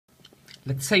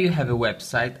Let's say you have a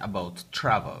website about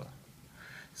travel.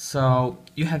 So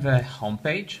you have a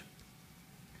homepage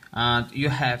and you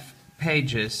have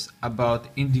pages about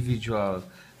individual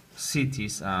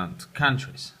cities and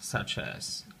countries such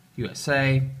as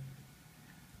USA,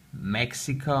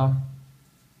 Mexico,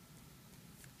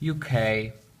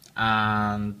 UK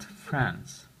and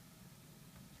France.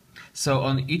 So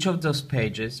on each of those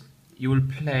pages you will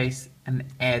place an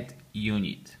ad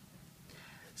unit.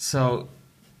 So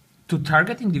to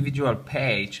target individual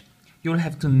page, you'll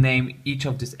have to name each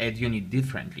of this ad unit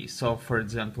differently. So for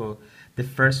example, the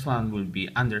first one will be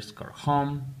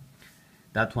 _home,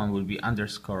 that one will be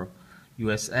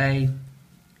 _USA,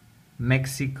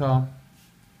 Mexico,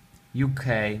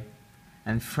 UK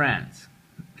and France.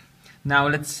 Now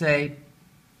let's say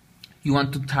you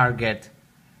want to target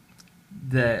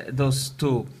those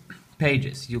two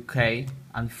pages, UK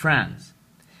and France.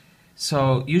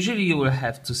 So usually you will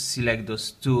have to select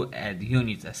those two ad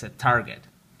units as a target.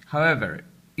 However,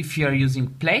 if you are using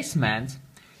placement,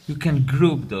 you can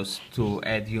group those two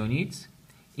ad units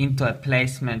into a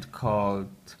placement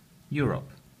called Europe.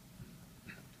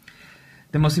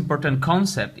 The most important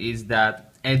concept is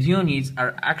that ad units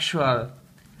are actual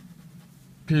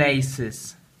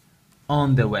places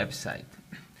on the website.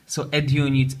 So ad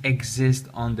units exist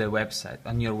on the website,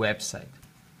 on your website.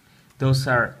 Those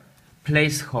are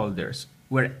placeholders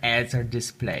where ads are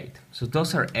displayed. So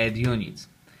those are ad units.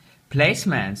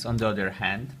 Placements, on the other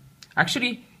hand,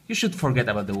 actually you should forget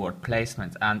about the word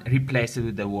placement and replace it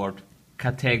with the word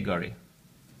category.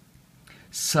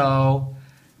 So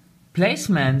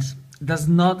placements do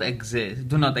not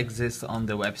exist on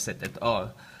the website at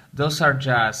all.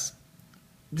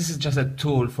 This is just a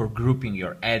tool for grouping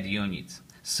your ad units.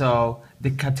 So the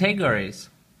categories,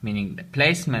 meaning the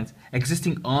placements,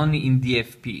 existing only in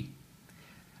DFP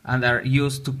and are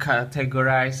used to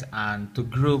categorize and to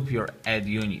group your ad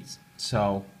units.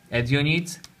 So ad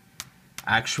units,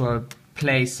 actual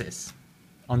places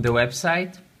on the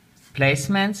website.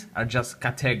 Placements are just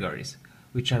categories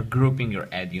which are grouping your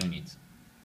ad units.